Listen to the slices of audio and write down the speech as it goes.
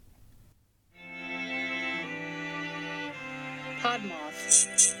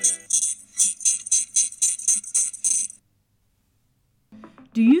Podmoth.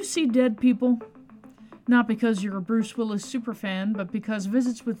 Do you see dead people? Not because you're a Bruce Willis superfan, but because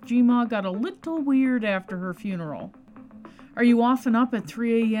Visits with Gma got a little weird after her funeral. Are you often up at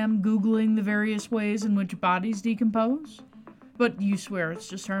 3 a.m. Googling the various ways in which bodies decompose? But you swear it's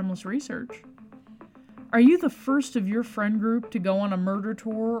just harmless research. Are you the first of your friend group to go on a murder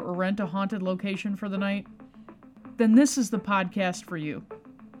tour or rent a haunted location for the night? Then this is the podcast for you.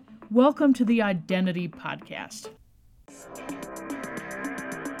 Welcome to the Identity Podcast.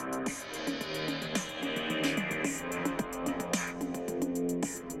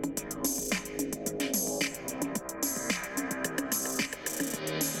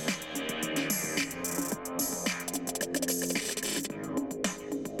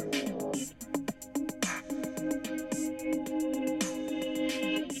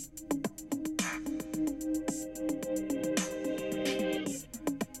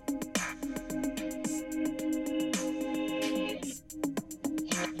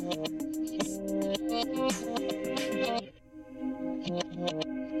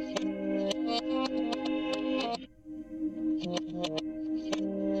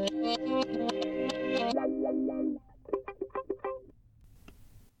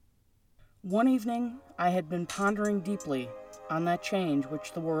 One evening, I had been pondering deeply on that change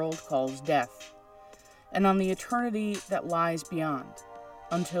which the world calls death, and on the eternity that lies beyond,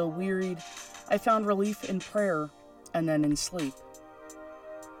 until, wearied, I found relief in prayer and then in sleep.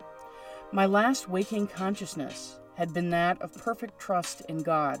 My last waking consciousness had been that of perfect trust in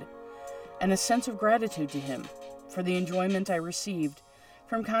God, and a sense of gratitude to Him for the enjoyment I received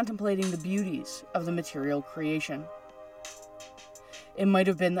from contemplating the beauties of the material creation. It might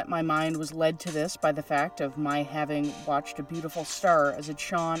have been that my mind was led to this by the fact of my having watched a beautiful star as it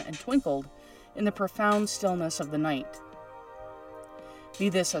shone and twinkled in the profound stillness of the night. Be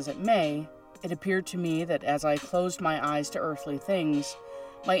this as it may, it appeared to me that as I closed my eyes to earthly things,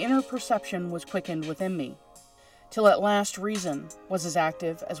 my inner perception was quickened within me, till at last reason was as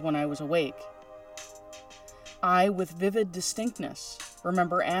active as when I was awake. I, with vivid distinctness,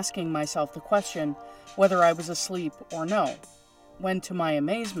 remember asking myself the question whether I was asleep or no, when, to my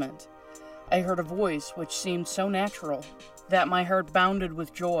amazement, I heard a voice which seemed so natural that my heart bounded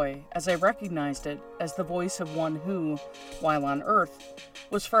with joy as I recognized it as the voice of one who, while on earth,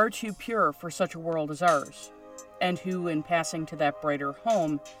 was far too pure for such a world as ours, and who, in passing to that brighter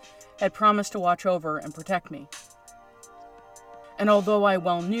home, had promised to watch over and protect me. And although I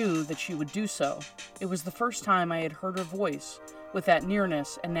well knew that she would do so, it was the first time I had heard her voice with that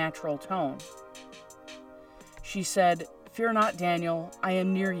nearness and natural tone. She said, "Fear not, Daniel, I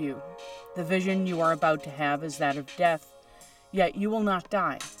am near you. The vision you are about to have is that of death, yet you will not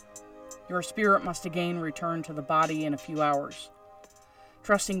die. Your spirit must again return to the body in a few hours.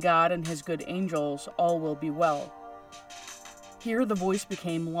 Trusting God and His good angels, all will be well." Here the voice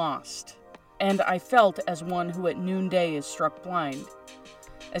became lost, and I felt as one who at noonday is struck blind,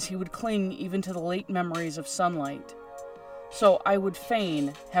 as he would cling even to the late memories of sunlight. So I would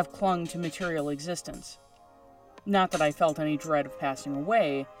fain have clung to material existence. Not that I felt any dread of passing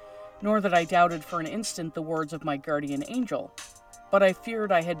away, nor that I doubted for an instant the words of my guardian angel, but I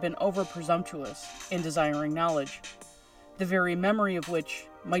feared I had been over-presumptuous in desiring knowledge, the very memory of which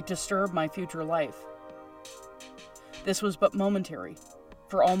might disturb my future life. This was but momentary,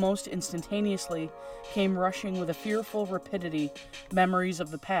 for almost instantaneously came rushing with a fearful rapidity memories of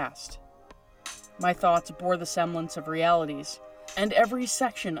the past. My thoughts bore the semblance of realities, and every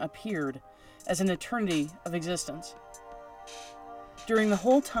section appeared as an eternity of existence. During the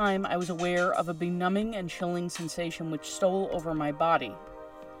whole time I was aware of a benumbing and chilling sensation which stole over my body,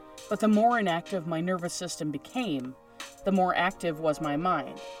 but the more inactive my nervous system became, the more active was my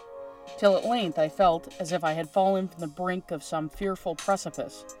mind, till at length I felt as if I had fallen from the brink of some fearful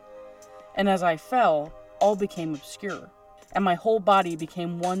precipice, and as I fell, all became obscure, and my whole body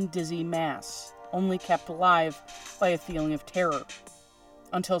became one dizzy mass, only kept alive by a feeling of terror,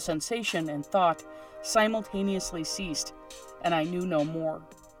 until sensation and thought simultaneously ceased, and I knew no more.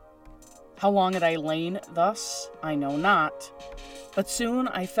 How long had I lain thus, I know not, but soon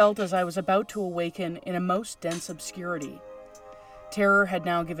I felt as I was about to awaken in a most dense obscurity. Terror had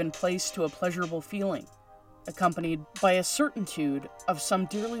now given place to a pleasurable feeling, accompanied by a certitude of some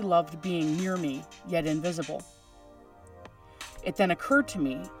dearly loved being near me, yet invisible. It then occurred to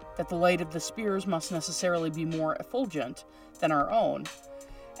me that the light of the spears must necessarily be more effulgent than our own,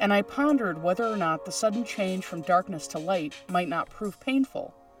 and I pondered whether or not the sudden change from darkness to light might not prove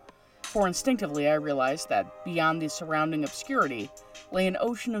painful, for instinctively I realized that beyond the surrounding obscurity lay an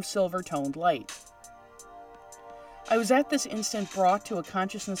ocean of silver-toned light. I was at this instant brought to a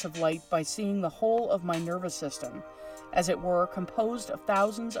consciousness of light by seeing the whole of my nervous system, as it were, composed of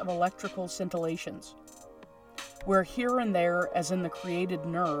thousands of electrical scintillations, where here and there, as in the created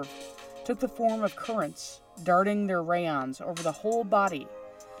nerve, took the form of currents, darting their rayons over the whole body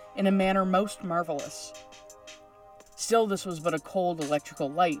in a manner most marvelous. Still, this was but a cold electrical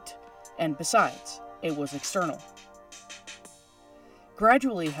light, and besides, it was external.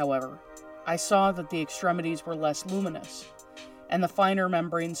 Gradually, however, I saw that the extremities were less luminous, and the finer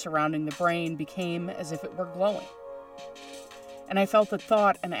membrane surrounding the brain became as if it were glowing. And I felt that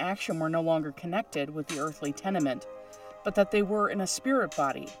thought and action were no longer connected with the earthly tenement, but that they were in a spirit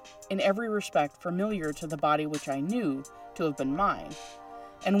body, in every respect familiar to the body which I knew to have been mine,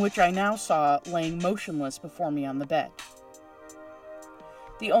 and which I now saw laying motionless before me on the bed.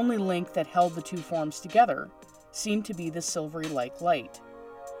 The only link that held the two forms together seemed to be the silvery-like light,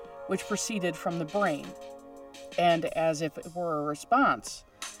 which proceeded from the brain, and as if it were a response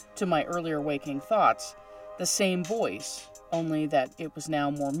to my earlier waking thoughts, the same voice, only that it was now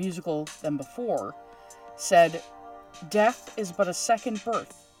more musical than before, said, "Death is but a second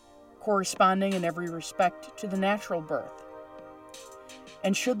birth, corresponding in every respect to the natural birth.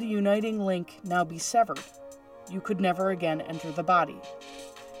 And should the uniting link now be severed, you could never again enter the body.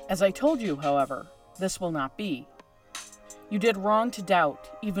 As I told you, however, this will not be. You did wrong to doubt,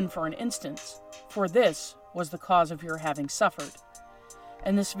 even for an instant, for this was the cause of your having suffered,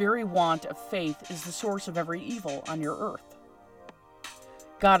 and this very want of faith is the source of every evil on your earth.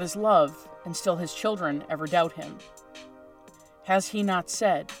 God is love, and still his children ever doubt him. Has he not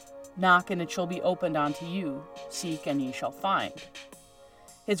said, 'Knock and it shall be opened unto you, seek and ye shall find'?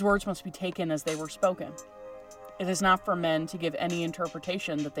 His words must be taken as they were spoken. It is not for men to give any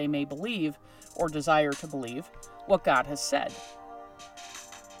interpretation that they may believe, or desire to believe, what God has said.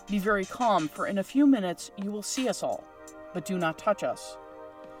 Be very calm, for in a few minutes you will see us all, but do not touch us.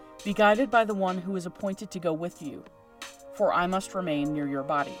 Be guided by the one who is appointed to go with you, for I must remain near your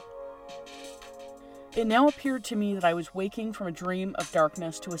body." It now appeared to me that I was waking from a dream of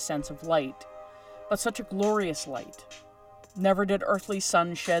darkness to a sense of light, but such a glorious light. Never did earthly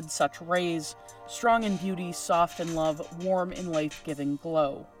sun shed such rays, strong in beauty, soft in love, warm in life-giving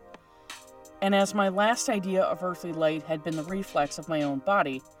glow. And as my last idea of earthly light had been the reflex of my own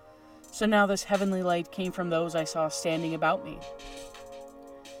body, so now this heavenly light came from those I saw standing about me.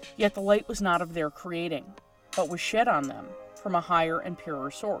 Yet the light was not of their creating, but was shed on them from a higher and purer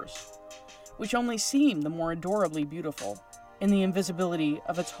source, which only seemed the more adorably beautiful in the invisibility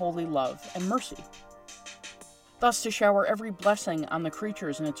of its holy love and mercy. Thus to shower every blessing on the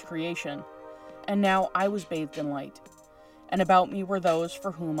creatures in its creation, and now I was bathed in light, and about me were those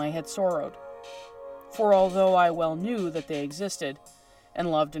for whom I had sorrowed. For although I well knew that they existed, and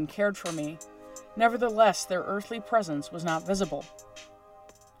loved and cared for me, nevertheless their earthly presence was not visible.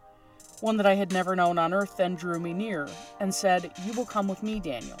 One that I had never known on earth then drew me near, and said, "You will come with me,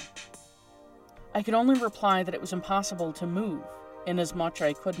 Daniel." I could only reply that it was impossible to move, inasmuch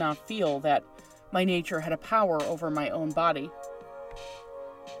I could not feel that my nature had a power over my own body.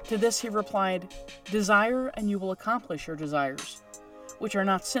 To this he replied, "Desire, and you will accomplish your desires, which are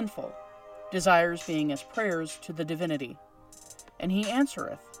not sinful, desires being as prayers to the divinity. And he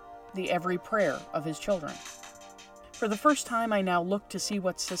answereth the every prayer of his children." For the first time I now looked to see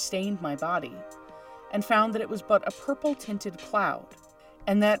what sustained my body, and found that it was but a purple-tinted cloud,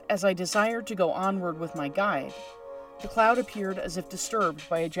 and that as I desired to go onward with my guide, the cloud appeared as if disturbed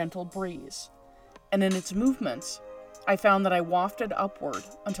by a gentle breeze, and in its movements I found that I wafted upward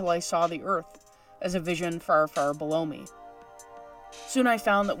until I saw the earth as a vision far, far below me. Soon I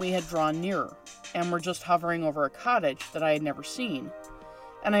found that we had drawn nearer, and were just hovering over a cottage that I had never seen,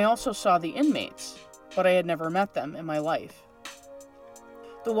 and I also saw the inmates, but I had never met them in my life.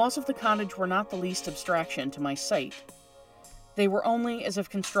 The walls of the cottage were not the least abstraction to my sight. They were only as if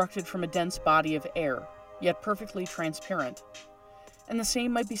constructed from a dense body of air, yet perfectly transparent, and the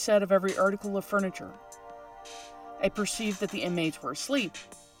same might be said of every article of furniture. I perceived that the inmates were asleep,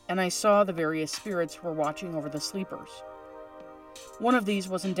 and I saw the various spirits were watching over the sleepers. One of these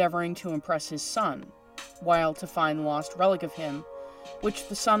was endeavoring to impress his son, while to find the lost relic of him, which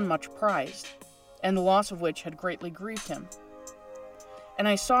the son much prized, and the loss of which had greatly grieved him. And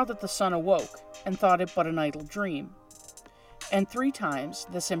I saw that the son awoke, and thought it but an idle dream. And 3 times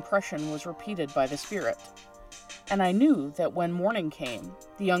this impression was repeated by the spirit. And I knew that when morning came,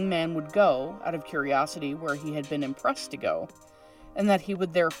 the young man would go, out of curiosity, where he had been impressed to go, and that he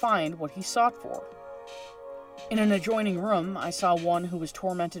would there find what he sought for. In an adjoining room, I saw one who was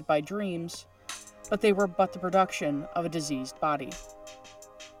tormented by dreams, but they were but the production of a diseased body.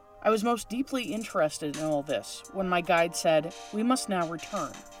 I was most deeply interested in all this when my guide said, "We must now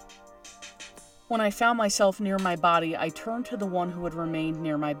return." When I found myself near my body, I turned to the one who had remained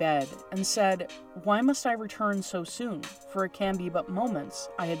near my bed and said, "Why must I return so soon? For it can be but moments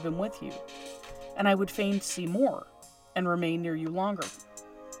I had been with you, and I would fain see more and remain near you longer."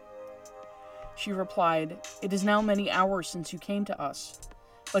 She replied, "It is now many hours since you came to us,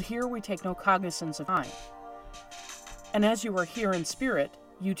 but here we take no cognizance of time. And as you are here in spirit,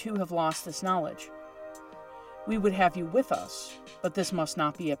 you too have lost this knowledge. We would have you with us, but this must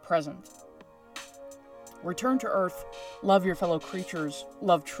not be at present. Return to earth, love your fellow creatures,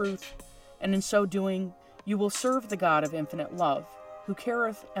 love truth, and in so doing, you will serve the God of infinite love, who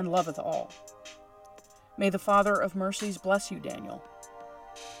careth and loveth all. May the Father of mercies bless you, Daniel."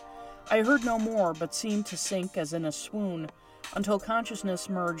 I heard no more, but seemed to sink as in a swoon, until consciousness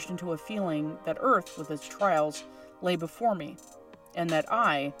merged into a feeling that earth, with its trials, lay before me, and that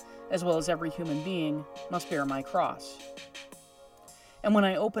I, as well as every human being, must bear my cross. And when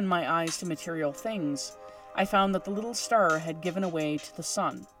I opened my eyes to material things, I found that the little star had given away to the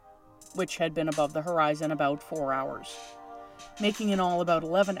sun, which had been above the horizon about 4 hours, making in all about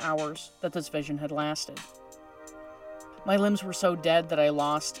 11 hours that this vision had lasted. My limbs were so dead that I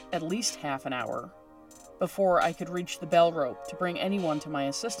lost at least half an hour before I could reach the bell rope to bring anyone to my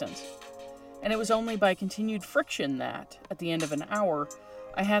assistance, and it was only by continued friction that, at the end of an hour,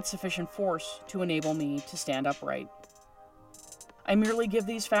 I had sufficient force to enable me to stand upright. I merely give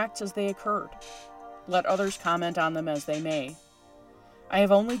these facts as they occurred. Let others comment on them as they may. I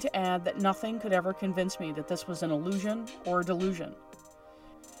have only to add that nothing could ever convince me that this was an illusion or a delusion,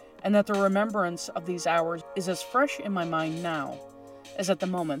 and that the remembrance of these hours is as fresh in my mind now as at the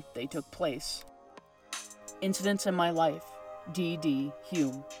moment they took place. Incidents in My Life, D.D.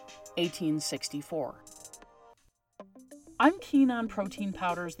 Hume, 1864. I'm keen on protein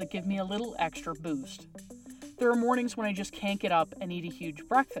powders that give me a little extra boost. There are mornings when I just can't get up and eat a huge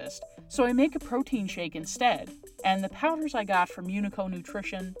breakfast, so I make a protein shake instead, and the powders I got from Unico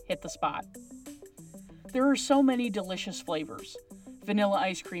Nutrition hit the spot. There are so many delicious flavors: vanilla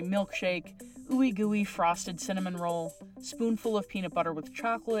ice cream milkshake, ooey gooey frosted cinnamon roll, spoonful of peanut butter with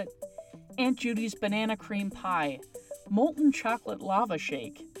chocolate, Aunt Judy's banana cream pie, molten chocolate lava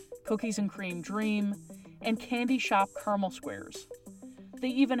shake, cookies and cream dream, and candy shop caramel squares. They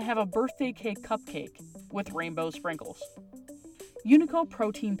even have a birthday cake cupcake with rainbow sprinkles. Unico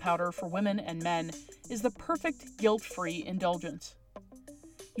protein powder for women and men is the perfect guilt-free indulgence.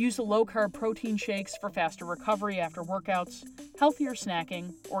 Use the low-carb protein shakes for faster recovery after workouts, healthier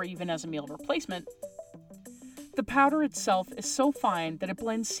snacking, or even as a meal replacement. The powder itself is so fine that it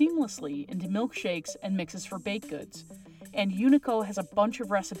blends seamlessly into milkshakes and mixes for baked goods, and Unico has a bunch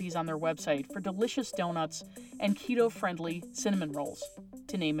of recipes on their website for delicious donuts and keto-friendly cinnamon rolls,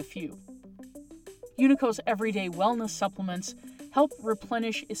 to name a few. Unico's everyday wellness supplements help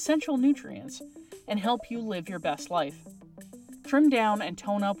replenish essential nutrients and help you live your best life. Trim down and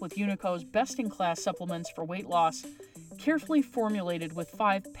tone up with Unico's best-in-class supplements for weight loss, carefully formulated with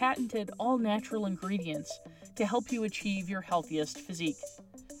 5 patented all-natural ingredients to help you achieve your healthiest physique.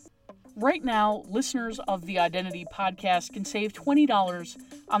 Right now, listeners of the Identity Podcast can save $20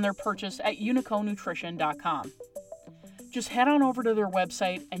 on their purchase at uniconutrition.com. Just head on over to their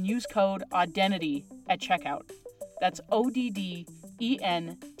website and use code AUDENTITY at checkout. That's ODDENTITY.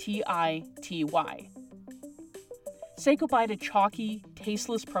 Say goodbye to chalky,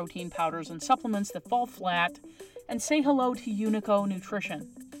 tasteless protein powders and supplements that fall flat, and say hello to Unico Nutrition.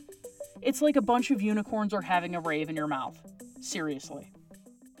 It's like a bunch of unicorns are having a rave in your mouth. Seriously.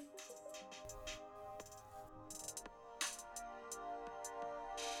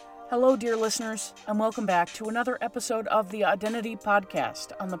 Hello, dear listeners, and welcome back to another episode of the Identity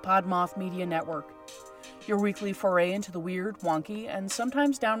Podcast on the Podmoth Media Network, your weekly foray into the weird, wonky, and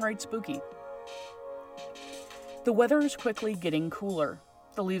sometimes downright spooky. The weather is quickly getting cooler.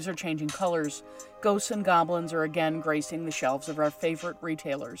 The leaves are changing colors. Ghosts and goblins are again gracing the shelves of our favorite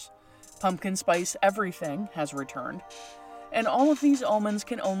retailers. Pumpkin spice everything has returned. And all of these omens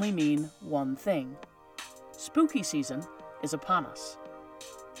can only mean one thing. Spooky season is upon us.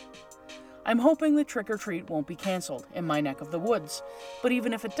 I'm hoping the trick-or-treat won't be canceled in my neck of the woods, but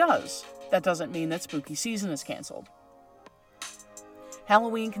even if it does, that doesn't mean that spooky season is canceled.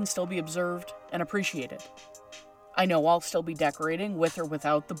 Halloween can still be observed and appreciated. I know I'll still be decorating with or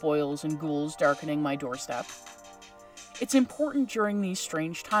without the boils and ghouls darkening my doorstep. It's important during these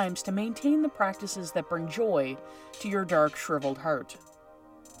strange times to maintain the practices that bring joy to your dark, shriveled heart.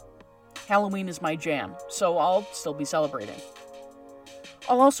 Halloween is my jam, so I'll still be celebrating.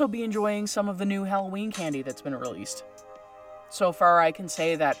 I'll also be enjoying some of the new Halloween candy that's been released. So far, I can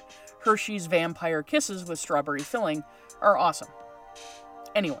say that Hershey's Vampire Kisses with strawberry filling are awesome.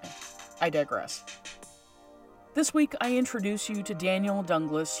 Anyway, I digress. This week, I introduce you to Daniel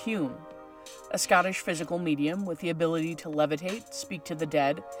Douglas Hume, a Scottish physical medium with the ability to levitate, speak to the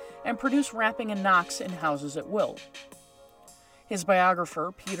dead, and produce rapping and knocks in houses at will. His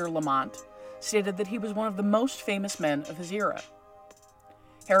biographer, Peter Lamont, stated that he was one of the most famous men of his era.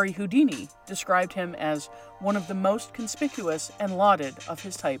 Harry Houdini described him as one of the most conspicuous and lauded of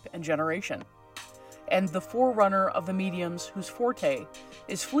his type and generation, and the forerunner of the mediums whose forte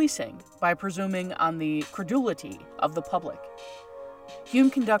is fleecing by presuming on the credulity of the public. Hume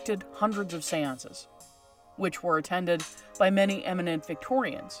conducted hundreds of seances, which were attended by many eminent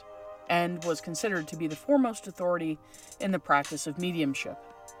Victorians, and was considered to be the foremost authority in the practice of mediumship.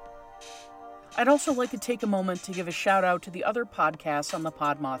 I'd also like to take a moment to give a shout out to the other podcasts on the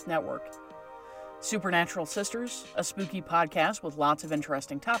Podmoth Network. Supernatural Sisters, a spooky podcast with lots of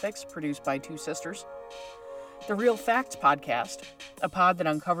interesting topics produced by two sisters. The Real Facts Podcast, a pod that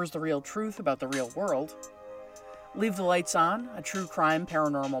uncovers the real truth about the real world. Leave the Lights On, a true crime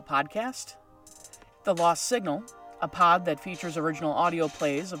paranormal podcast. The Lost Signal, a pod that features original audio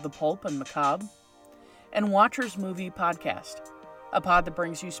plays of the pulp and macabre. And Watchers Movie Podcast, a pod that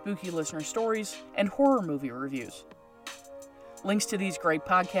brings you spooky listener stories and horror movie reviews. Links to these great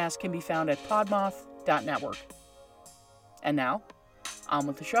podcasts can be found at podmoth.network. And now, on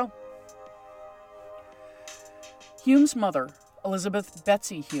with the show. Hume's mother, Elizabeth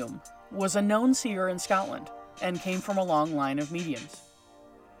Betsy Hume, was a known seer in Scotland and came from a long line of mediums.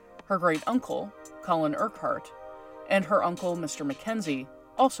 Her great-uncle, Cullen Urquhart, and her uncle, Mr. Mackenzie,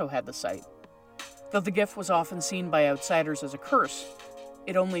 also had the sight. Though the gift was often seen by outsiders as a curse,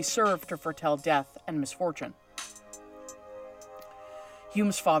 it only served to foretell death and misfortune.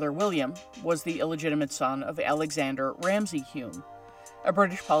 Hume's father, William, was the illegitimate son of Alexander Ramsay Hume, a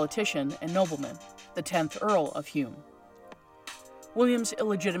British politician and nobleman, the 10th Earl of Hume. William's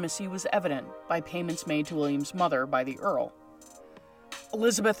illegitimacy was evident by payments made to William's mother by the Earl.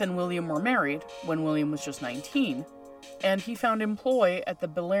 Elizabeth and William were married when William was just 19, and he found employ at the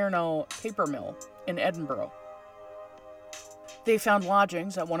Balerno paper mill in Edinburgh. They found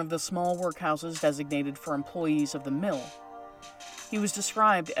lodgings at one of the small workhouses designated for employees of the mill. He was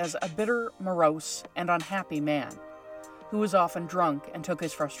described as a bitter, morose, and unhappy man, who was often drunk and took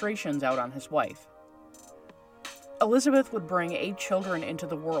his frustrations out on his wife. Elizabeth would bring 8 children into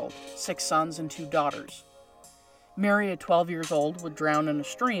the world, 6 sons and 2 daughters. Mary, at 12 years old, would drown in a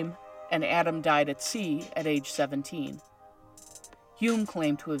stream, and Adam died at sea at age 17. Hume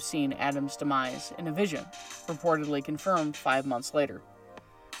claimed to have seen Adam's demise in a vision, reportedly confirmed 5 months later.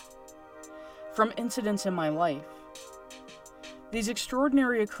 From incidents in my life. These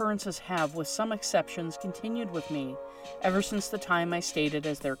extraordinary occurrences have, with some exceptions, continued with me ever since the time I stated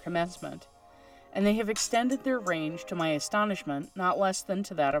as their commencement, and they have extended their range to my astonishment not less than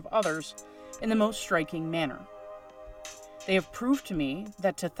to that of others in the most striking manner. They have proved to me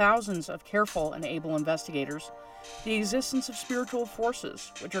that to thousands of careful and able investigators, the existence of spiritual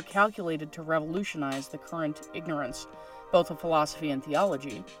forces which are calculated to revolutionize the current ignorance, both of philosophy and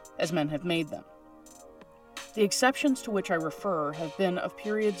theology, as men have made them. The exceptions to which I refer have been of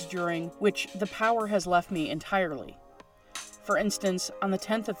periods during which the power has left me entirely. For instance, on the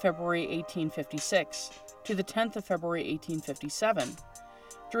 10th of February 1856 to the 10th of February 1857,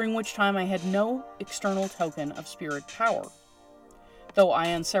 during which time I had no external token of spirit power, though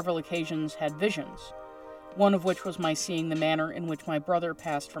I on several occasions had visions, one of which was my seeing the manner in which my brother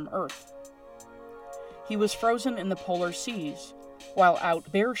passed from earth. He was frozen in the polar seas, while out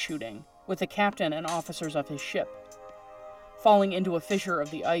bear shooting with the captain and officers of his ship. Falling into a fissure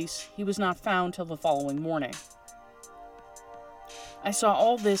of the ice, he was not found till the following morning. I saw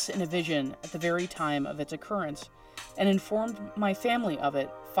all this in a vision at the very time of its occurrence, and informed my family of it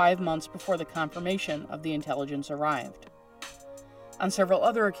 5 months before the confirmation of the intelligence arrived. On several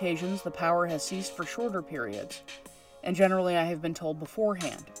other occasions, the power has ceased for shorter periods, and generally I have been told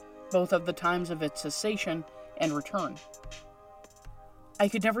beforehand, both of the times of its cessation and return. I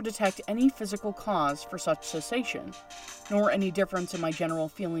could never detect any physical cause for such cessation, nor any difference in my general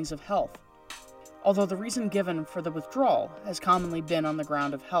feelings of health, although the reason given for the withdrawal has commonly been on the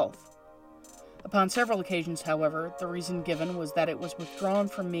ground of health. Upon several occasions, however, the reason given was that it was withdrawn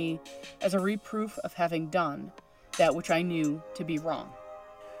from me as a reproof of having done that which I knew to be wrong.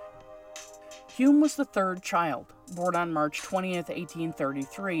 Hume was the 3rd child, born on March 20th,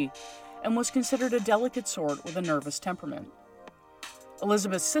 1833, and was considered a delicate sort with a nervous temperament.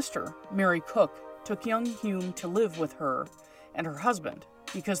 Elizabeth's sister, Mary Cook, took young Hume to live with her and her husband,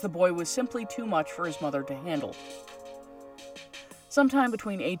 because the boy was simply too much for his mother to handle. Sometime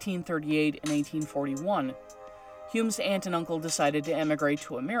between 1838 and 1841, Hume's aunt and uncle decided to emigrate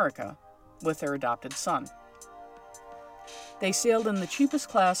to America with their adopted son. They sailed in the cheapest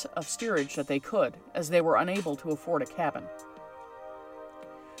class of steerage that they could, as they were unable to afford a cabin.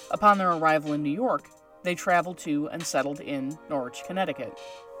 Upon their arrival in New York, they traveled to and settled in Norwich, Connecticut.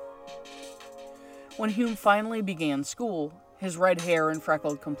 When Hume finally began school, his red hair and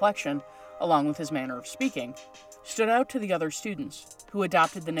freckled complexion, along with his manner of speaking, stood out to the other students, who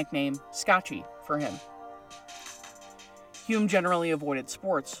adopted the nickname Scotchy for him. Hume generally avoided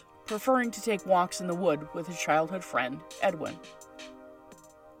sports, preferring to take walks in the wood with his childhood friend, Edwin.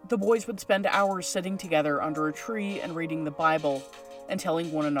 The boys would spend hours sitting together under a tree and reading the Bible and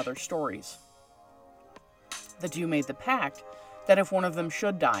telling one another stories. The two made the pact that if one of them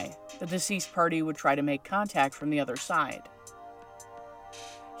should die, the deceased party would try to make contact from the other side.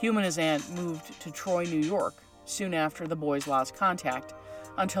 Hume and his aunt moved to Troy, New York, soon after the boys lost contact,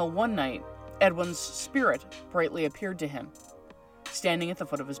 until one night, Edwin's spirit brightly appeared to him, standing at the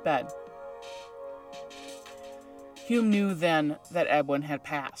foot of his bed. Hume knew then that Edwin had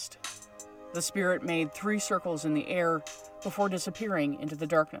passed. The spirit made 3 circles in the air before disappearing into the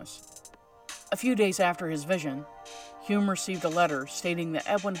darkness. A few days after his vision, Hume received a letter stating that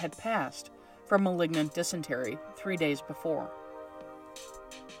Edwin had passed from malignant dysentery 3 days before.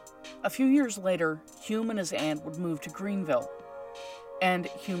 A few years later, Hume and his aunt would move to Greenville, and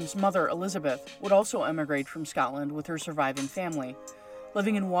Hume's mother, Elizabeth, would also emigrate from Scotland with her surviving family,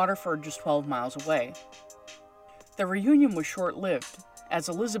 living in Waterford just 12 miles away. The reunion was short-lived, as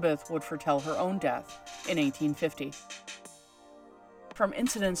Elizabeth would foretell her own death in 1850. From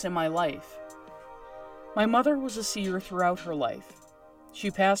incidents in my life. My mother was a seer throughout her life.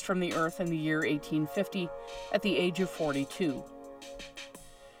 She passed from the earth in the year 1850 at the age of 42.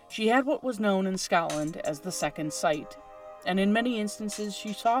 She had what was known in Scotland as the second sight, and in many instances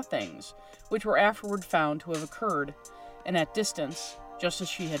she saw things which were afterward found to have occurred, and at distance, just as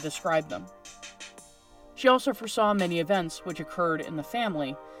she had described them. She also foresaw many events which occurred in the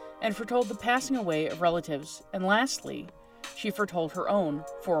family, and foretold the passing away of relatives, and lastly, she foretold her own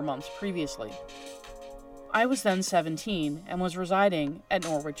 4 months previously. I was then 17 and was residing at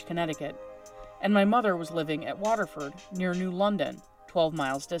Norwich, Connecticut, and my mother was living at Waterford, near New London, 12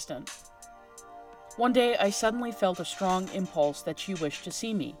 miles distant. One day I suddenly felt a strong impulse that she wished to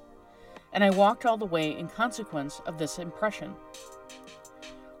see me, and I walked all the way in consequence of this impression.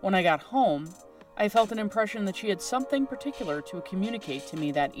 When I got home, I felt an impression that she had something particular to communicate to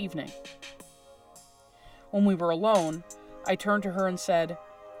me that evening. When we were alone, I turned to her and said,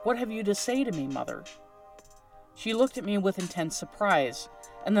 "What have you to say to me, Mother?" She looked at me with intense surprise,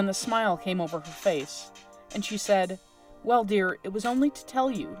 and then a smile came over her face, and she said, "Well, dear, it was only to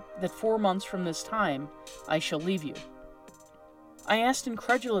tell you that 4 months from this time, I shall leave you." I asked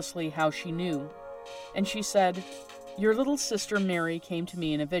incredulously how she knew, and she said, "Your little sister Mary came to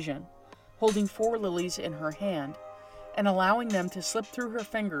me in a vision, holding 4 lilies in her hand, and allowing them to slip through her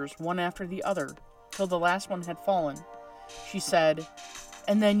fingers one after the other, till the last one had fallen. She said,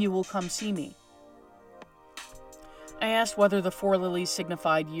 'And then you will come see me.'" I asked whether the 4 lilies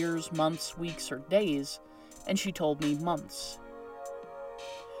signified years, months, weeks, or days, and she told me months.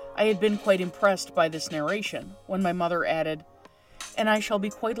 I had been quite impressed by this narration, when my mother added, "And I shall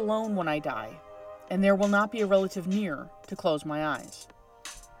be quite alone when I die, and there will not be a relative near to close my eyes."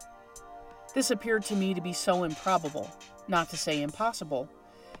 This appeared to me to be so improbable, not to say impossible,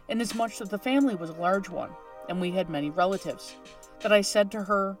 inasmuch that the family was a large one, and we had many relatives, that I said to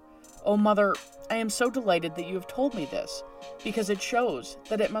her, "Oh, Mother, I am so delighted that you have told me this, because it shows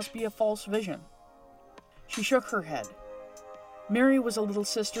that it must be a false vision." She shook her head. Mary was a little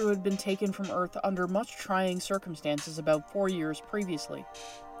sister who had been taken from earth under much trying circumstances about 4 years previously.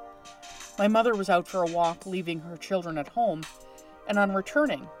 My mother was out for a walk, leaving her children at home, and on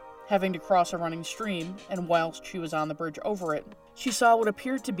returning, having to cross a running stream, and whilst she was on the bridge over it, she saw what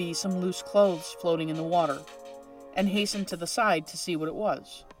appeared to be some loose clothes floating in the water, and hastened to the side to see what it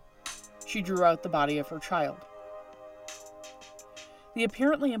was. She drew out the body of her child. The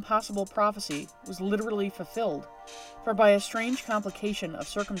apparently impossible prophecy was literally fulfilled, for by a strange complication of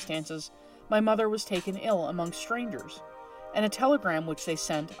circumstances, my mother was taken ill among strangers, and a telegram which they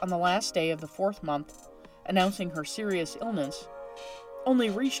sent on the last day of the 4th month, announcing her serious illness, only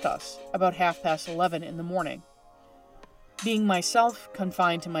reached us about 11:30 in the morning. Being myself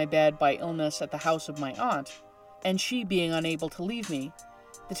confined to my bed by illness at the house of my aunt, and she being unable to leave me,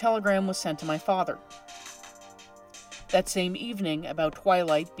 the telegram was sent to my father. That same evening, about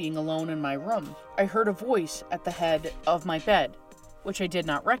twilight, being alone in my room, I heard a voice at the head of my bed, which I did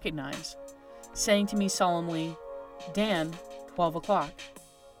not recognize, saying to me solemnly, "Dan, 12 o'clock.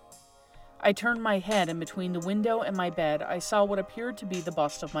 I turned my head, and between the window and my bed I saw what appeared to be the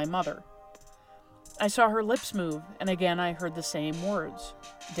bust of my mother. I saw her lips move, and again I heard the same words,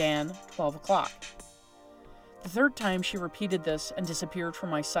 Dan, 12 o'clock. The third time she repeated this and disappeared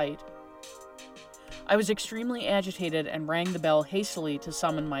from my sight. I was extremely agitated and rang the bell hastily to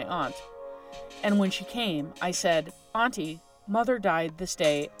summon my aunt. And when she came, I said, "Auntie, Mother died this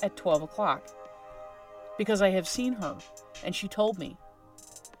day at 12 o'clock. Because I have seen her, and she told me."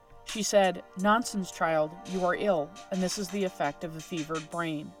 She said, "Nonsense, child, you are ill, and this is the effect of a fevered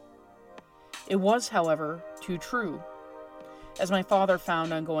brain." It was, however, too true, as my father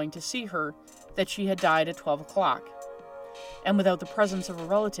found on going to see her that she had died at 12 o'clock, and without the presence of a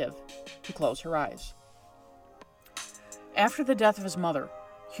relative to close her eyes. After the death of his mother,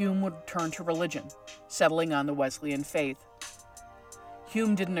 Hume would turn to religion, settling on the Wesleyan faith.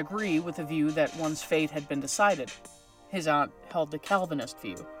 Hume didn't agree with the view that one's fate had been decided. His aunt held the Calvinist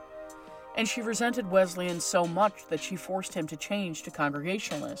view, and she resented Wesleyan so much that she forced him to change to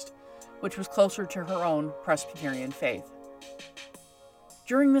Congregationalist, which was closer to her own Presbyterian faith.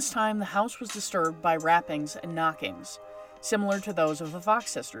 During this time, the house was disturbed by rappings and knockings, similar to those of the Fox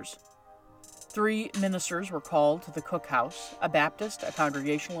sisters. 3 ministers were called to the Cook house, a Baptist, a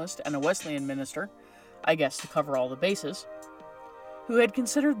Congregationalist, and a Wesleyan minister, I guess to cover all the bases, who had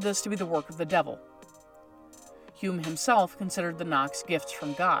considered this to be the work of the devil. Hume himself considered the knocks gifts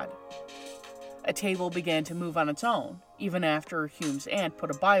from God. A table began to move on its own, even after Hume's aunt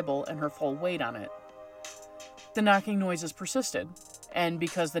put a Bible and her full weight on it. The knocking noises persisted, and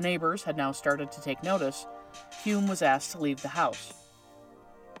because the neighbors had now started to take notice, Hume was asked to leave the house.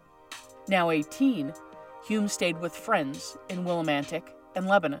 Now 18, Hume stayed with friends in Willimantic and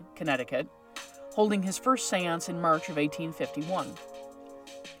Lebanon, Connecticut, holding his first seance in March of 1851.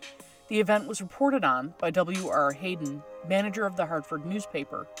 The event was reported on by W.R. Hayden, manager of the Hartford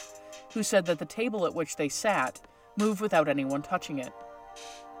newspaper, who said that the table at which they sat moved without anyone touching it.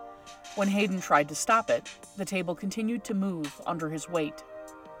 When Hayden tried to stop it, the table continued to move under his weight.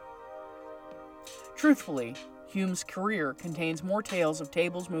 Truthfully, Hume's career contains more tales of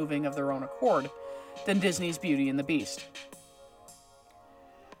tables moving of their own accord than Disney's Beauty and the Beast.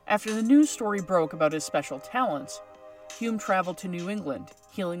 After the news story broke about his special talents, Hume traveled to New England,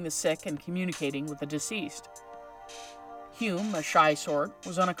 healing the sick and communicating with the deceased. Hume, a shy sort,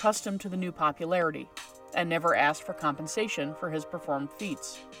 was unaccustomed to the new popularity, and never asked for compensation for his performed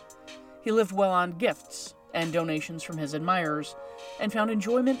feats. He lived well on gifts and donations from his admirers, and found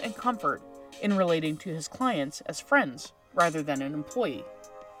enjoyment and comfort in relating to his clients as friends rather than an employee.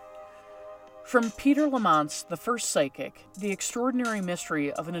 From Peter Lamont's The First Psychic, The Extraordinary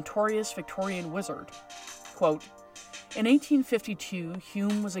Mystery of a Notorious Victorian Wizard, quote, "In 1852,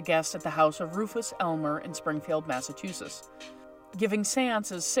 Hume was a guest at the house of Rufus Elmer in Springfield, Massachusetts, giving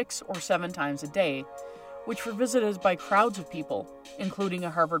seances 6 or 7 times a day, which were visited by crowds of people, including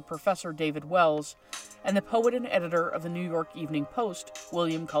a Harvard professor, David Wells, and the poet and editor of the New York Evening Post,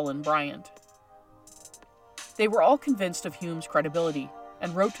 William Cullen Bryant. They were all convinced of Hume's credibility,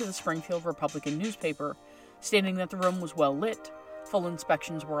 and wrote to the Springfield Republican newspaper, stating that the room was well lit, full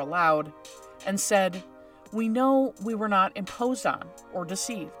inspections were allowed, and said, 'We know we were not imposed on or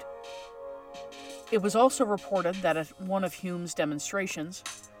deceived.' It was also reported that at one of Hume's demonstrations,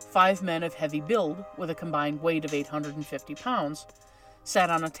 5 men of heavy build, with a combined weight of 850 pounds, sat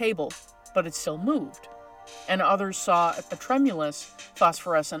on a table, but it still moved, and others saw a tremulous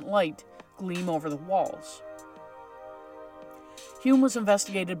phosphorescent light gleam over the walls. Hume was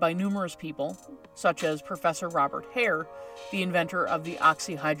investigated by numerous people, such as Professor Robert Hare, the inventor of the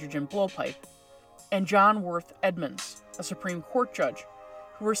oxyhydrogen blowpipe, and John Worth Edmonds, a Supreme Court judge,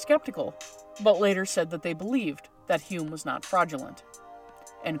 who were skeptical, but later said that they believed that Hume was not fraudulent."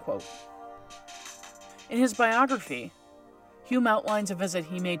 End quote. In his biography, Hume outlines a visit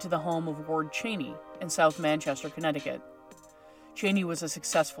he made to the home of Ward Cheney in South Manchester, Connecticut. Cheney was a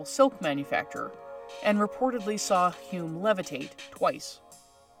successful silk manufacturer, and reportedly saw Hume levitate twice.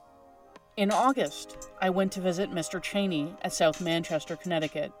 In August, I went to visit Mr. Cheney at South Manchester,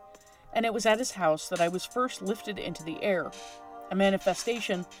 Connecticut, and it was at his house that I was first lifted into the air, a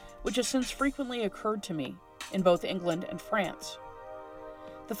manifestation which has since frequently occurred to me in both England and France.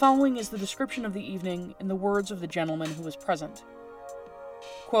 The following is the description of the evening in the words of the gentleman who was present.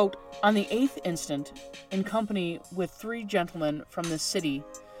 Quote, "On the 8th instant, in company with 3 gentlemen from this city,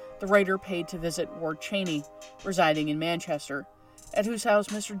 the writer paid to visit Ward Cheney, residing in Manchester, at whose house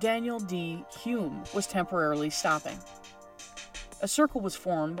Mr. Daniel D. Hume was temporarily stopping. A circle was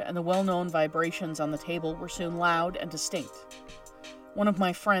formed, and the well-known vibrations on the table were soon loud and distinct. One of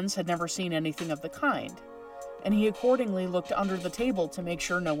my friends had never seen anything of the kind, and he accordingly looked under the table to make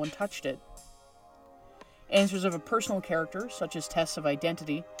sure no one touched it. Answers of a personal character, such as tests of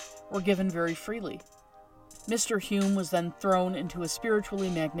identity, were given very freely. Mr. Hume was then thrown into a spiritually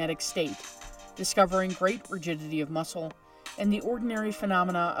magnetic state, discovering great rigidity of muscle and the ordinary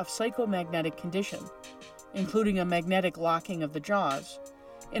phenomena of psychomagnetic condition, including a magnetic locking of the jaws,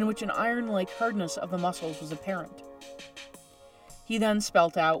 in which an iron-like hardness of the muscles was apparent. He then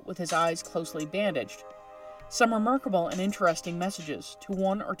spelt out, with his eyes closely bandaged, some remarkable and interesting messages to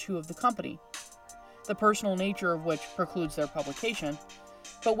one or two of the company, the personal nature of which precludes their publication,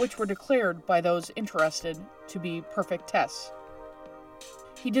 but which were declared by those interested to be perfect tests.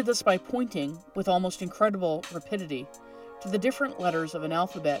 He did this by pointing, with almost incredible rapidity, to the different letters of an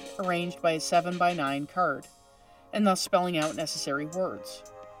alphabet arranged by a 7x9 card, and thus spelling out necessary words.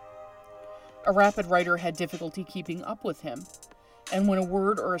 A rapid writer had difficulty keeping up with him, and when a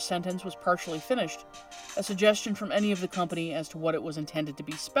word or a sentence was partially finished, a suggestion from any of the company as to what it was intended to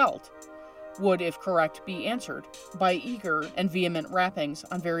be spelt would, if correct, be answered by eager and vehement rappings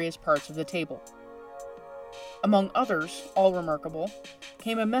on various parts of the table. Among others, all remarkable,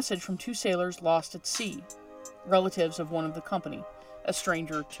 came a message from two sailors lost at sea, relatives of one of the company, a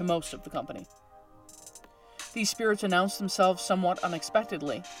stranger to most of the company. These spirits announced themselves somewhat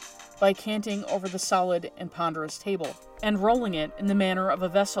unexpectedly by canting over the solid and ponderous table, and rolling it in the manner of a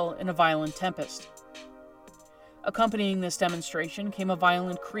vessel in a violent tempest. Accompanying this demonstration came a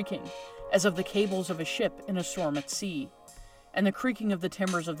violent creaking, as of the cables of a ship in a storm at sea, and the creaking of the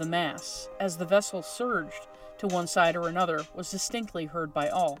timbers of the masts, as the vessel surged to one side or another, was distinctly heard by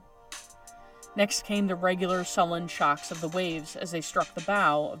all. Next came the regular sullen shocks of the waves as they struck the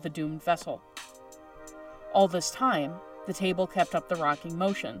bow of the doomed vessel. All this time, the table kept up the rocking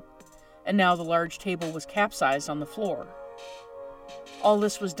motion, and now the large table was capsized on the floor. All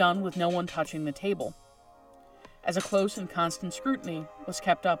this was done with no one touching the table, as a close and constant scrutiny was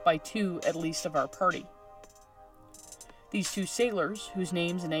kept up by two at least of our party. These two sailors, whose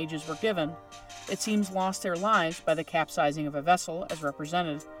names and ages were given, it seems lost their lives by the capsizing of a vessel as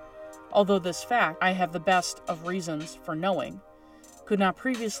represented, although this fact, I have the best of reasons for knowing, could not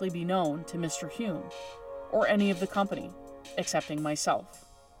previously be known to Mr. Hume, or any of the company, excepting myself.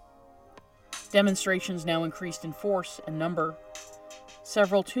 Demonstrations now increased in force and number.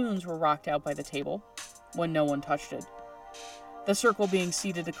 Several tunes were rocked out by the table, when no one touched it, the circle being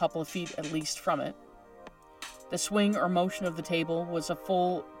seated a couple of feet at least from it. The swing or motion of the table was a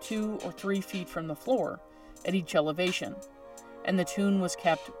full 2 or 3 feet from the floor at each elevation, and the tune was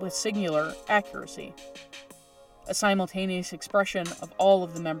kept with singular accuracy. A simultaneous expression of all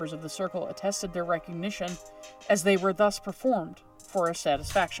of the members of the circle attested their recognition as they were thus performed for our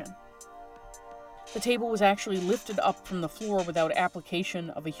satisfaction. The table was actually lifted up from the floor without application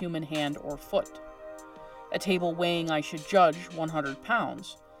of a human hand or foot. A table weighing, I should judge, 100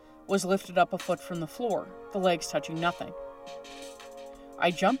 pounds, was lifted up a foot from the floor, the legs touching nothing.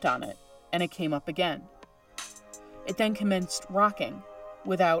 I jumped on it, and it came up again. It then commenced rocking,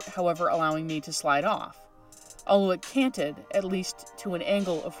 without, however, allowing me to slide off, although it canted at least to an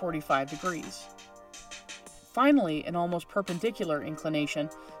angle of 45 degrees. Finally, an almost perpendicular inclination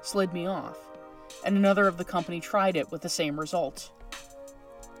slid me off, and another of the company tried it with the same result.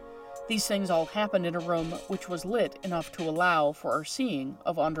 These things all happened in a room which was lit enough to allow for our seeing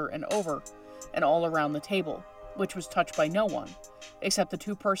of under and over, and all around the table, which was touched by no one, except the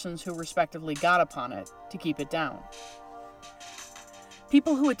two persons who respectively got upon it to keep it down.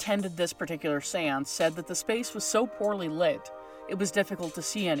 People who attended this particular seance said that the space was so poorly lit, it was difficult to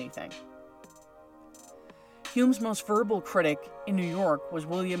see anything. Hume's most verbal critic in New York was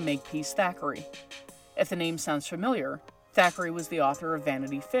William Makepeace Thackeray. If the name sounds familiar, Thackeray was the author of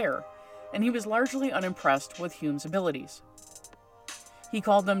Vanity Fair, and he was largely unimpressed with Hume's abilities. He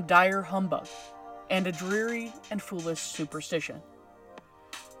called them dire humbug, and a dreary and foolish superstition,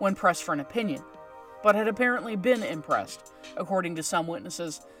 when pressed for an opinion, but had apparently been impressed, according to some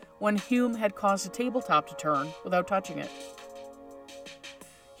witnesses, when Hume had caused a tabletop to turn without touching it.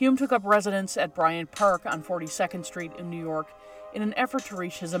 Hume took up residence at Bryant Park on 42nd Street in New York in an effort to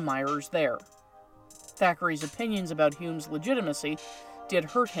reach his admirers there. Thackeray's opinions about Hume's legitimacy did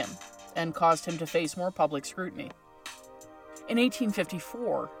hurt him and caused him to face more public scrutiny. In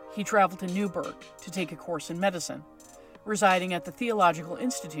 1854, he traveled to Newburgh to take a course in medicine, residing at the Theological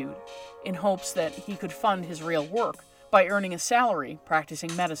Institute in hopes that he could fund his real work by earning a salary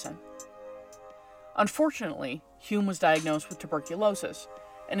practicing medicine. Unfortunately, Hume was diagnosed with tuberculosis,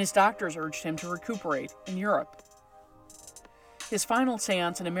 and his doctors urged him to recuperate in Europe. His final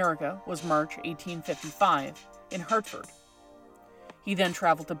seance in America was March 1855 in Hartford. He then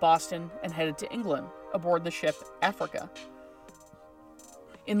traveled to Boston and headed to England, aboard the ship Africa.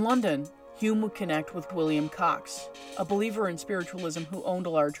 In London, Hume would connect with William Cox, a believer in spiritualism who owned a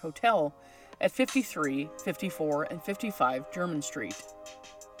large hotel at 53, 54, and 55 Jermyn Street.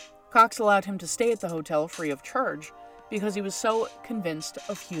 Cox allowed him to stay at the hotel free of charge because he was so convinced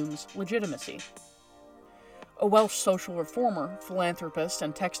of Hume's legitimacy. A Welsh social reformer, philanthropist,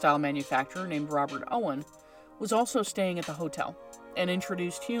 and textile manufacturer named Robert Owen was also staying at the hotel and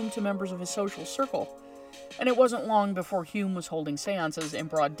introduced Hume to members of his social circle, and it wasn't long before Hume was holding seances in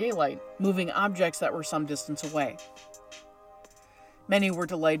broad daylight, moving objects that were some distance away. Many were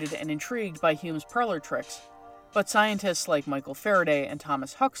delighted and intrigued by Hume's parlor tricks, but scientists like Michael Faraday and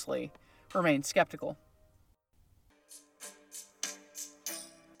Thomas Huxley remained skeptical.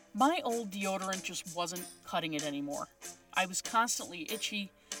 My old deodorant just wasn't cutting it anymore. I was constantly itchy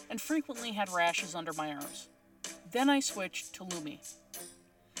and frequently had rashes under my arms. Then I switched to Lumi.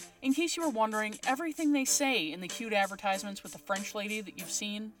 In case you were wondering, everything they say in the cute advertisements with the French lady that you've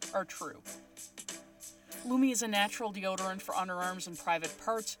seen are true. Lumi is a natural deodorant for underarms and private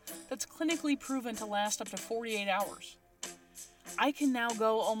parts that's clinically proven to last up to 48 hours. I can now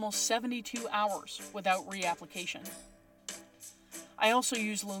go almost 72 hours without reapplication. I also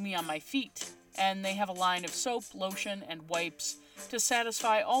use Lumi on my feet, and they have a line of soap, lotion, and wipes to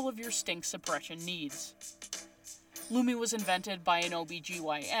satisfy all of your stink suppression needs. Lumi was invented by an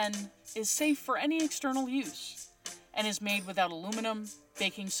OBGYN, is safe for any external use, and is made without aluminum,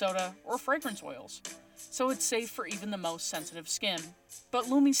 baking soda, or fragrance oils, so it's safe for even the most sensitive skin. But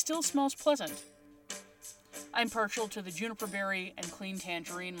Lumi still smells pleasant. I'm partial to the juniper berry and clean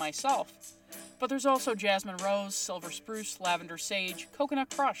tangerine myself, but there's also jasmine rose, silver spruce, lavender sage,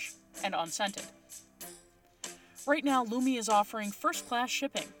 coconut crush, and unscented. Right now, Lumi is offering first-class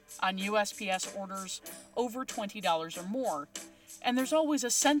shipping on USPS orders over $20 or more, and there's always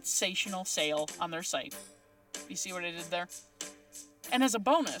a sensational sale on their site. You see what I did there? And as a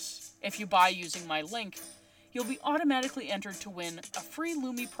bonus, if you buy using my link, you'll be automatically entered to win a free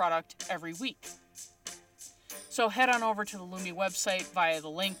Lumi product every week. So head on over to the Lumi website via the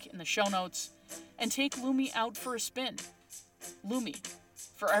link in the show notes and take Lumi out for a spin. Lumi,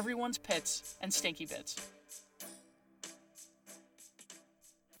 for everyone's pits and stinky bits.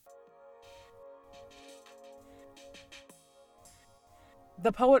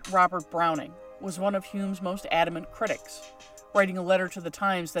 The poet Robert Browning was one of Hume's most adamant critics, writing a letter to the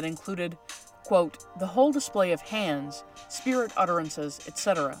Times that included, quote, "The whole display of hands, spirit utterances,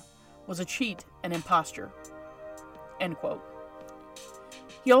 etc. was a cheat and imposture," end quote.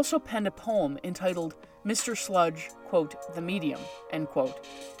 He also penned a poem entitled Mr. Sludge, quote, "The Medium," end quote,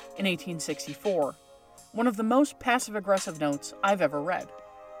 in 1864, one of the most passive-aggressive notes I've ever read.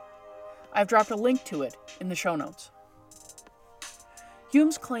 I've dropped a link to it in the show notes.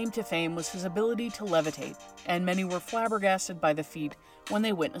 Hume's claim to fame was his ability to levitate, and many were flabbergasted by the feat when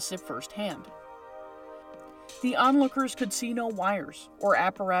they witnessed it firsthand. The onlookers could see no wires or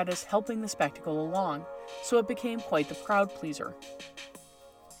apparatus helping the spectacle along, so it became quite the crowd-pleaser.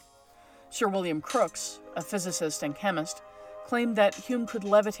 Sir William Crookes, a physicist and chemist, claimed that Hume could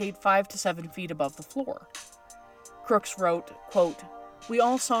levitate 5 to 7 feet above the floor. Crookes wrote, quote, "We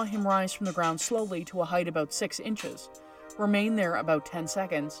all saw him rise from the ground slowly to a height about 6 inches, remain there about 10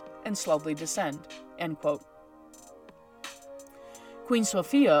 seconds, and slowly descend," end quote. Queen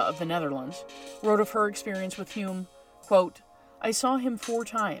Sophia of the Netherlands wrote of her experience with Hume, quote, "I saw him 4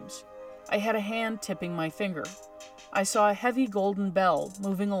 times. I had a hand tipping my finger. I saw a heavy golden bell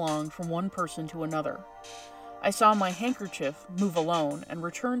moving along from one person to another. I saw my handkerchief move alone and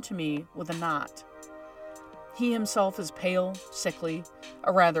return to me with a knot. He himself is pale, sickly,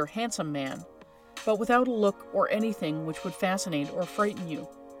 a rather handsome man, but without a look or anything which would fascinate or frighten you.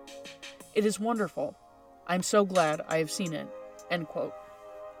 It is wonderful. I'm so glad I have seen it," end quote.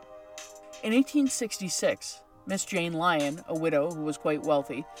 In 1866, Miss Jane Lyon, a widow who was quite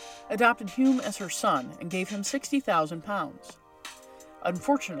wealthy, adopted Hume as her son and gave him £60,000.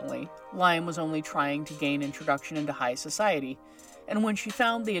 Unfortunately, Lyon was only trying to gain introduction into high society, and when she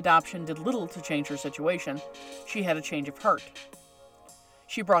found the adoption did little to change her situation, she had a change of heart.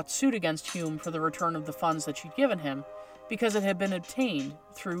 She brought suit against Hume for the return of the funds that she'd given him because it had been obtained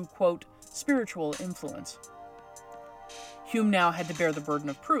through, quote, "spiritual influence." Hume now had to bear the burden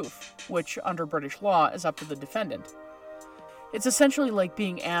of proof, which, under British law, is up to the defendant. It's essentially like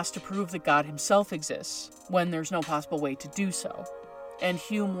being asked to prove that God himself exists, when there's no possible way to do so, and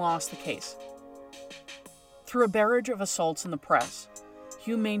Hume lost the case. Through a barrage of assaults in the press,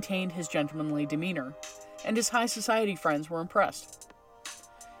 Hume maintained his gentlemanly demeanor, and his high society friends were impressed.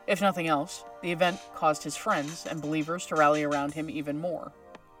 If nothing else, the event caused his friends and believers to rally around him even more.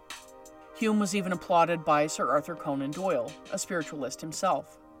 Hume was even applauded by Sir Arthur Conan Doyle, a spiritualist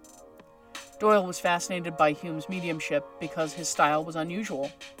himself. Doyle was fascinated by Hume's mediumship because his style was unusual.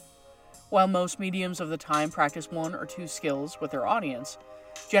 While most mediums of the time practiced one or two skills with their audience,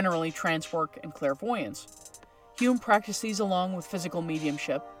 generally trance work and clairvoyance, Hume practiced these along with physical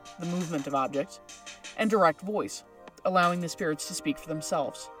mediumship, the movement of objects, and direct voice, allowing the spirits to speak for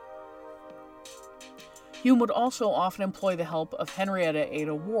themselves. Hume would also often employ the help of Henrietta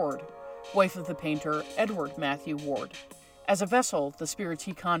Ada Ward, wife of the painter Edward Matthew Ward, as a vessel the spirits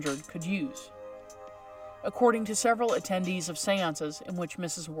he conjured could use. According to several attendees of seances in which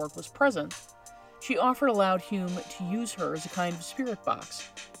Mrs. Ward was present, she often allowed Hume to use her as a kind of spirit box,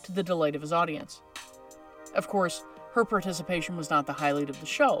 to the delight of his audience. Of course, her participation was not the highlight of the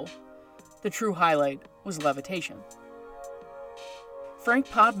show. The true highlight was levitation. Frank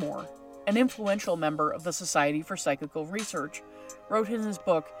Podmore, an influential member of the Society for Psychical Research, wrote in his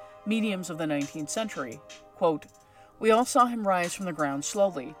book, Mediums of the 19th Century, quote, "We all saw him rise from the ground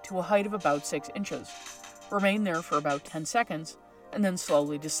slowly to a height of about 6 inches, remain there for about 10 seconds, and then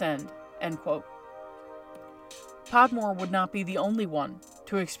slowly descend." End quote. Podmore would not be the only one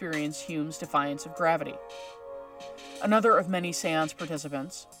to experience Hume's defiance of gravity. Another of many seance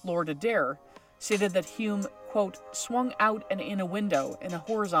participants, Lord Adair, stated that Hume, quote, "swung out and in a window in a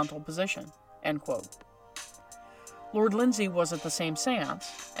horizontal position," end quote. Lord Lindsay was at the same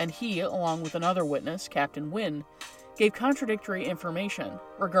seance, and he, along with another witness, Captain Wynne, gave contradictory information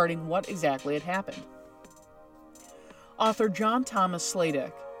regarding what exactly had happened. Author John Thomas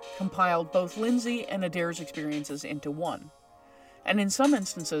Sladek compiled both Lindsay and Adair's experiences into one, and in some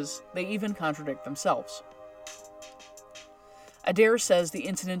instances, they even contradict themselves. Adair says the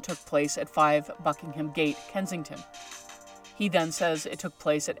incident took place at 5 Buckingham Gate, Kensington. He then says it took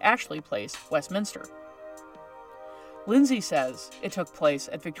place at Ashley Place, Westminster. Lindsay says it took place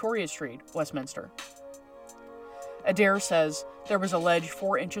at Victoria Street, Westminster. Adair says there was a ledge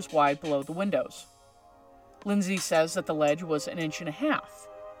 4 inches wide below the windows. Lindsay says that the ledge was 1.5 inches.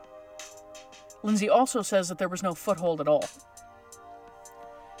 Lindsay also says that there was no foothold at all.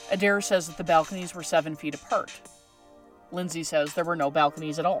 Adair says that the balconies were 7 feet apart. Lindsay says there were no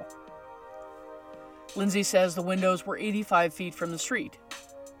balconies at all. Lindsay says the windows were 85 feet from the street.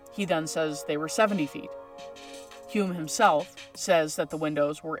 He then says they were 70 feet. Hume himself says that the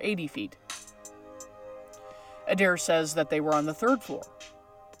windows were 80 feet. Adair says that they were on the 3rd floor.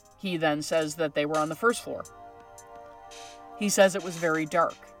 He then says that they were on the 1st floor. He says it was very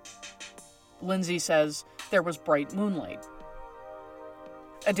dark. Lindsay says there was bright moonlight.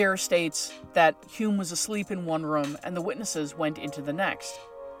 Adair states that Hume was asleep in one room and the witnesses went into the next.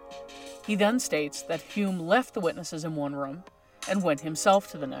 He then states that Hume left the witnesses in one room and went himself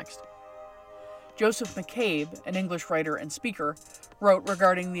to the next. Joseph McCabe, an English writer and speaker, wrote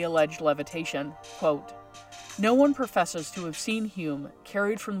regarding the alleged levitation, quote, "No one professes to have seen Hume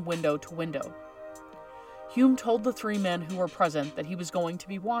carried from window to window. Hume told the 3 men who were present that he was going to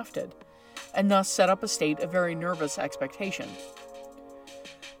be wafted, and thus set up a state of very nervous expectation.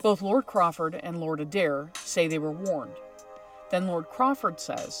 Both Lord Crawford and Lord Adair say they were warned. Then Lord Crawford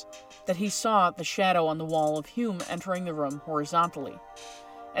says that he saw the shadow on the wall of Hume entering the room horizontally,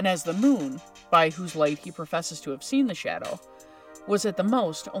 and as the moon, by whose light he professes to have seen the shadow, was at the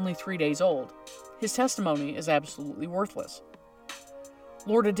most only 3 days old, his testimony is absolutely worthless.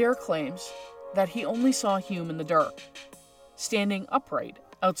 Lord Adair claims that he only saw Hume in the dark, standing upright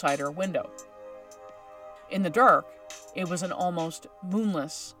outside our window. In the dark, it was an almost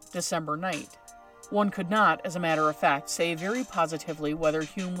moonless December night. One could not, as a matter of fact, say very positively whether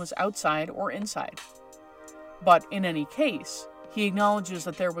Hume was outside or inside. But in any case, he acknowledges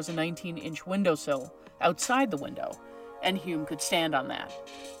that there was a 19-inch windowsill outside the window, and Hume could stand on that."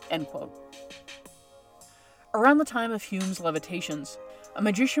 End quote. Around the time of Hume's levitations, a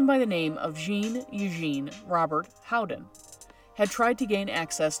magician by the name of Jean Eugene Robert Howden had tried to gain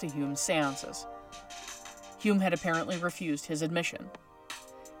access to Hume's seances. Hume had apparently refused his admission.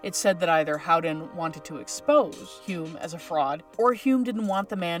 It's said that either Howden wanted to expose Hume as a fraud, or Hume didn't want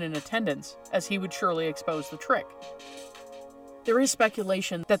the man in attendance, as he would surely expose the trick. There is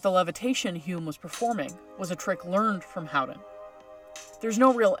speculation that the levitation Hume was performing was a trick learned from Howden. There's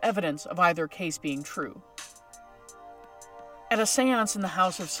no real evidence of either case being true. At a seance in the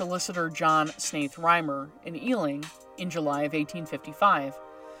house of Solicitor John Snaith Rymer in Ealing in July of 1855,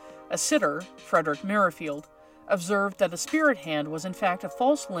 a sitter, Frederick Merrifield, observed that a spirit hand was in fact a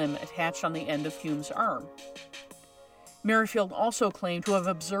false limb attached on the end of Hume's arm. Merrifield also claimed to have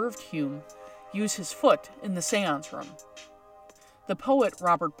observed Hume use his foot in the seance room. The poet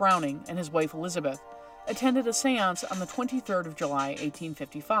Robert Browning and his wife Elizabeth attended a seance on the 23rd of July,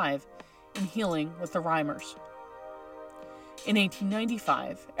 1855, in healing with the Reimers. In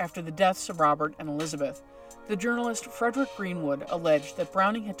 1895, after the deaths of Robert and Elizabeth, the journalist Frederick Greenwood alleged that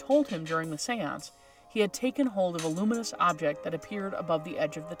Browning had told him during the seance he had taken hold of a luminous object that appeared above the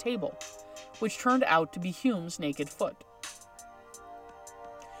edge of the table, which turned out to be Hume's naked foot.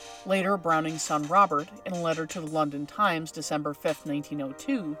 Later, Browning's son Robert, in a letter to the London Times, December 5,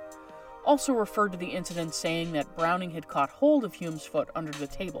 1902, also referred to the incident, saying that Browning had caught hold of Hume's foot under the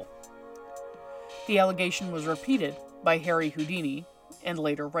table. The allegation was repeated by Harry Houdini and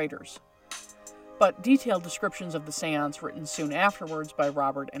later writers. But detailed descriptions of the seance written soon afterwards by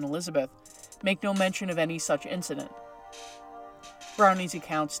Robert and Elizabeth make no mention of any such incident. Browning's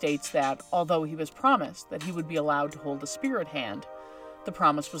account states that, although he was promised that he would be allowed to hold a spirit hand, the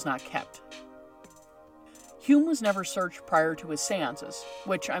promise was not kept. Hume was never searched prior to his seances,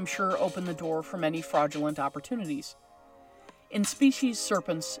 which I'm sure opened the door for many fraudulent opportunities. In Species,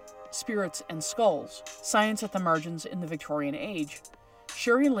 Serpents, Spirits, and Skulls, Science at the Margins in the Victorian Age,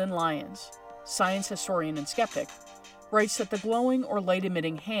 Sherry Lynn Lyons, science historian and skeptic, writes that the glowing or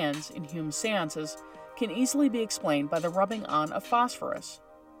light-emitting hands in Hume's seances can easily be explained by the rubbing on of phosphorus,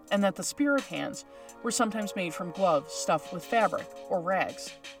 and that the spirit hands were sometimes made from gloves stuffed with fabric or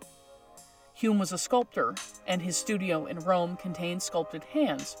rags. Hume was a sculptor, and his studio in Rome contained sculpted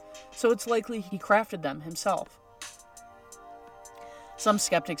hands, so it's likely he crafted them himself. Some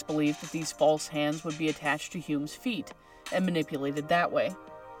skeptics believed that these false hands would be attached to Hume's feet and manipulated that way,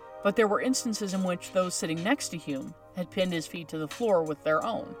 but there were instances in which those sitting next to Hume had pinned his feet to the floor with their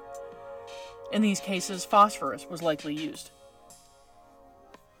own. In these cases, phosphorus was likely used.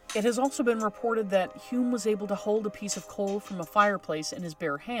 It has also been reported that Hume was able to hold a piece of coal from a fireplace in his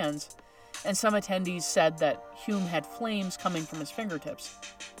bare hands, and some attendees said that Hume had flames coming from his fingertips.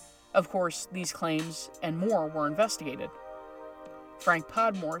 Of course, these claims and more were investigated. Frank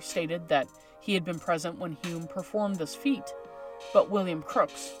Podmore stated that he had been present when Hume performed this feat, but William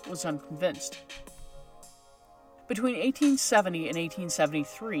Crookes was unconvinced. Between 1870 and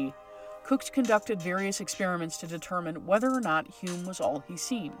 1873, Crookes conducted various experiments to determine whether or not Hume was all he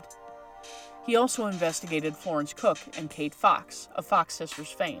seemed. He also investigated Florence Cook and Kate Fox, of Fox Sisters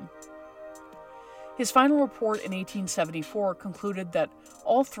fame. His final report in 1874 concluded that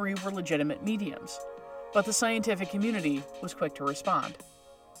all three were legitimate mediums, but the scientific community was quick to respond.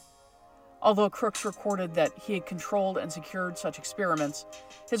 Although Crookes recorded that he had controlled and secured such experiments,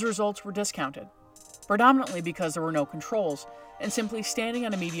 his results were discounted, predominantly because there were no controls, and simply standing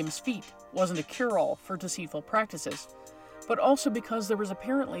on a medium's feet wasn't a cure-all for deceitful practices, but also because there was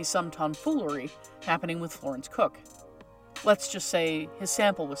apparently some tomfoolery happening with Florence Cook. Let's just say his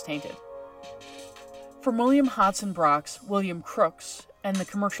sample was tainted. From William Hodson Brock's William Crookes and the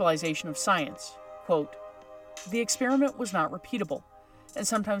Commercialization of Science, quote, "The experiment was not repeatable, and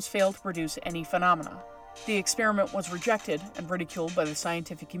sometimes failed to produce any phenomena. The experiment was rejected and ridiculed by the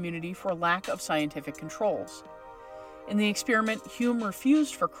scientific community for lack of scientific controls. In the experiment, Hume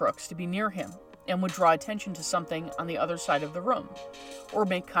refused for Crookes to be near him and would draw attention to something on the other side of the room, or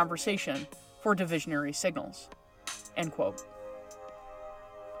make conversation for divisionary signals." End quote.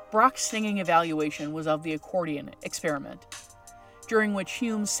 Brock's stinging evaluation was of the accordion experiment, during which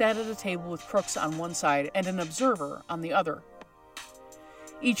Hume sat at a table with Crookes on one side and an observer on the other.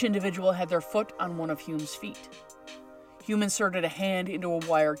 Each individual had their foot on one of Hume's feet. Hume inserted a hand into a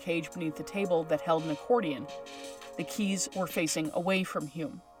wire cage beneath the table that held an accordion. The keys were facing away from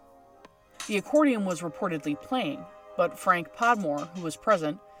Hume. The accordion was reportedly playing, but Frank Podmore, who was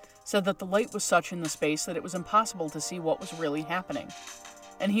present, said that the light was such in the space that it was impossible to see what was really happening,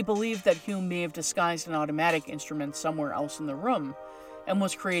 and he believed that Hume may have disguised an automatic instrument somewhere else in the room and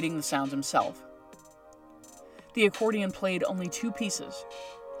was creating the sounds himself. The accordion played only two pieces,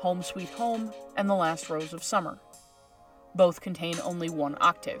 Home Sweet Home and The Last Rose of Summer. Both contain only one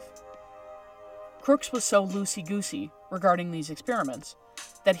octave. Crookes was so loosey-goosey regarding these experiments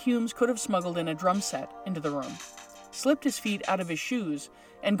that Humes could have smuggled in a drum set into the room, slipped his feet out of his shoes,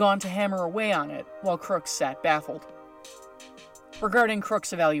 and gone to hammer away on it while Crookes sat baffled. Regarding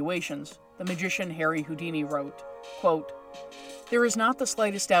Crookes' evaluations, the magician Harry Houdini wrote, quote, "There is not the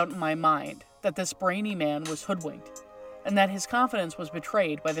slightest doubt in my mind that this brainy man was hoodwinked, and that his confidence was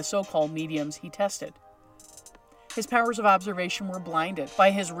betrayed by the so-called mediums he tested. His powers of observation were blinded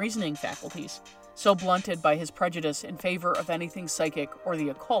by his reasoning faculties, so blunted by his prejudice in favor of anything psychic or the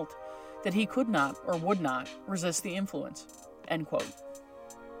occult that he could not or would not resist the influence." End quote.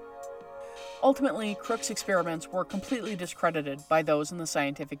 Ultimately, Crookes' experiments were completely discredited by those in the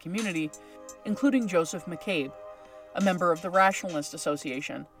scientific community, including Joseph McCabe, a member of the Rationalist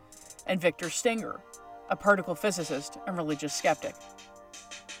Association, and Victor Stenger, a particle physicist and religious skeptic.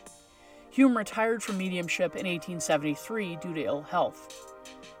 Hume retired from mediumship in 1873 due to ill health.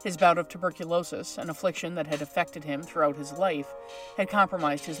 His bout of tuberculosis, an affliction that had affected him throughout his life, had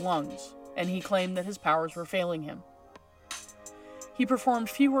compromised his lungs, and he claimed that his powers were failing him. He performed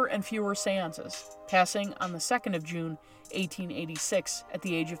fewer and fewer seances, passing on the 2nd of June, 1886, at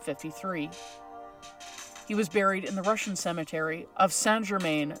the age of 53. He was buried in the Russian cemetery of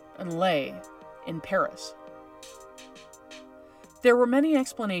Saint-Germain-en-Laye in Paris. There were many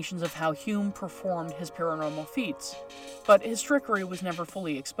explanations of how Hume performed his paranormal feats, but his trickery was never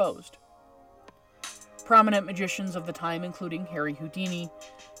fully exposed. Prominent magicians of the time, including Harry Houdini,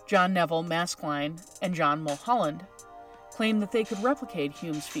 John Neville Maskelyne, and John Mulholland, claimed that they could replicate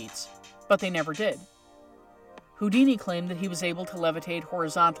Hume's feats, but they never did. Houdini claimed that he was able to levitate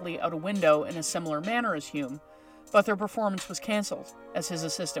horizontally out a window in a similar manner as Hume, but their performance was cancelled, as his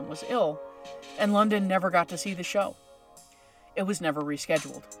assistant was ill, and London never got to see the show. It was never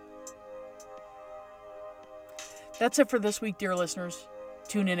rescheduled. That's it for this week, dear listeners.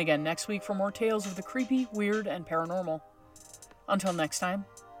 Tune in again next week for more tales of the creepy, weird, and paranormal. Until next time,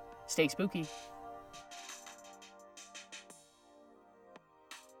 stay spooky.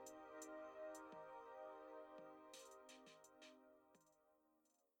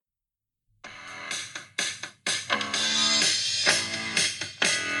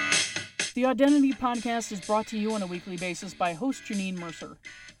 The Identity Podcast is brought to you on a weekly basis by host Janine Mercer.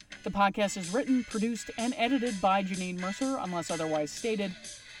 The podcast is written, produced, and edited by Janine Mercer, unless otherwise stated,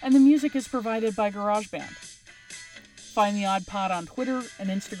 and the music is provided by GarageBand. Find The Odd Pod on Twitter and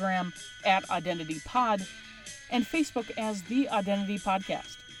Instagram at IdentityPod, and Facebook as The Identity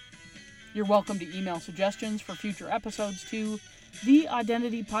Podcast. You're welcome to email suggestions for future episodes to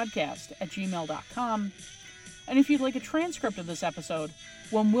theidentitypodcast@gmail.com. And if you'd like a transcript of this episode,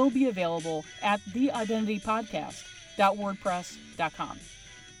 one will be available at theidentitypodcast.wordpress.com.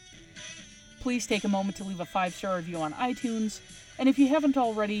 Please take a moment to leave a 5-star review on iTunes, and if you haven't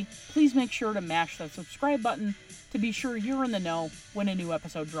already, please make sure to mash that subscribe button to be sure you're in the know when a new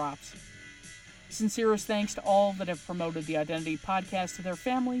episode drops. Sincerest thanks to all that have promoted the Identity Podcast to their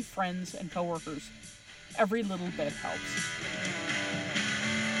family, friends, and coworkers. Every little bit helps.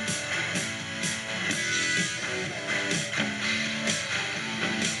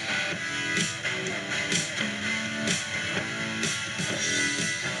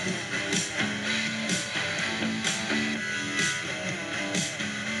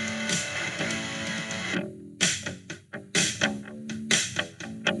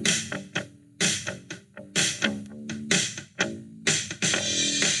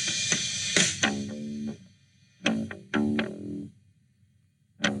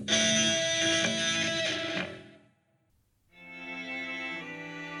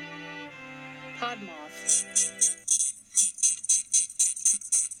 Podmoth.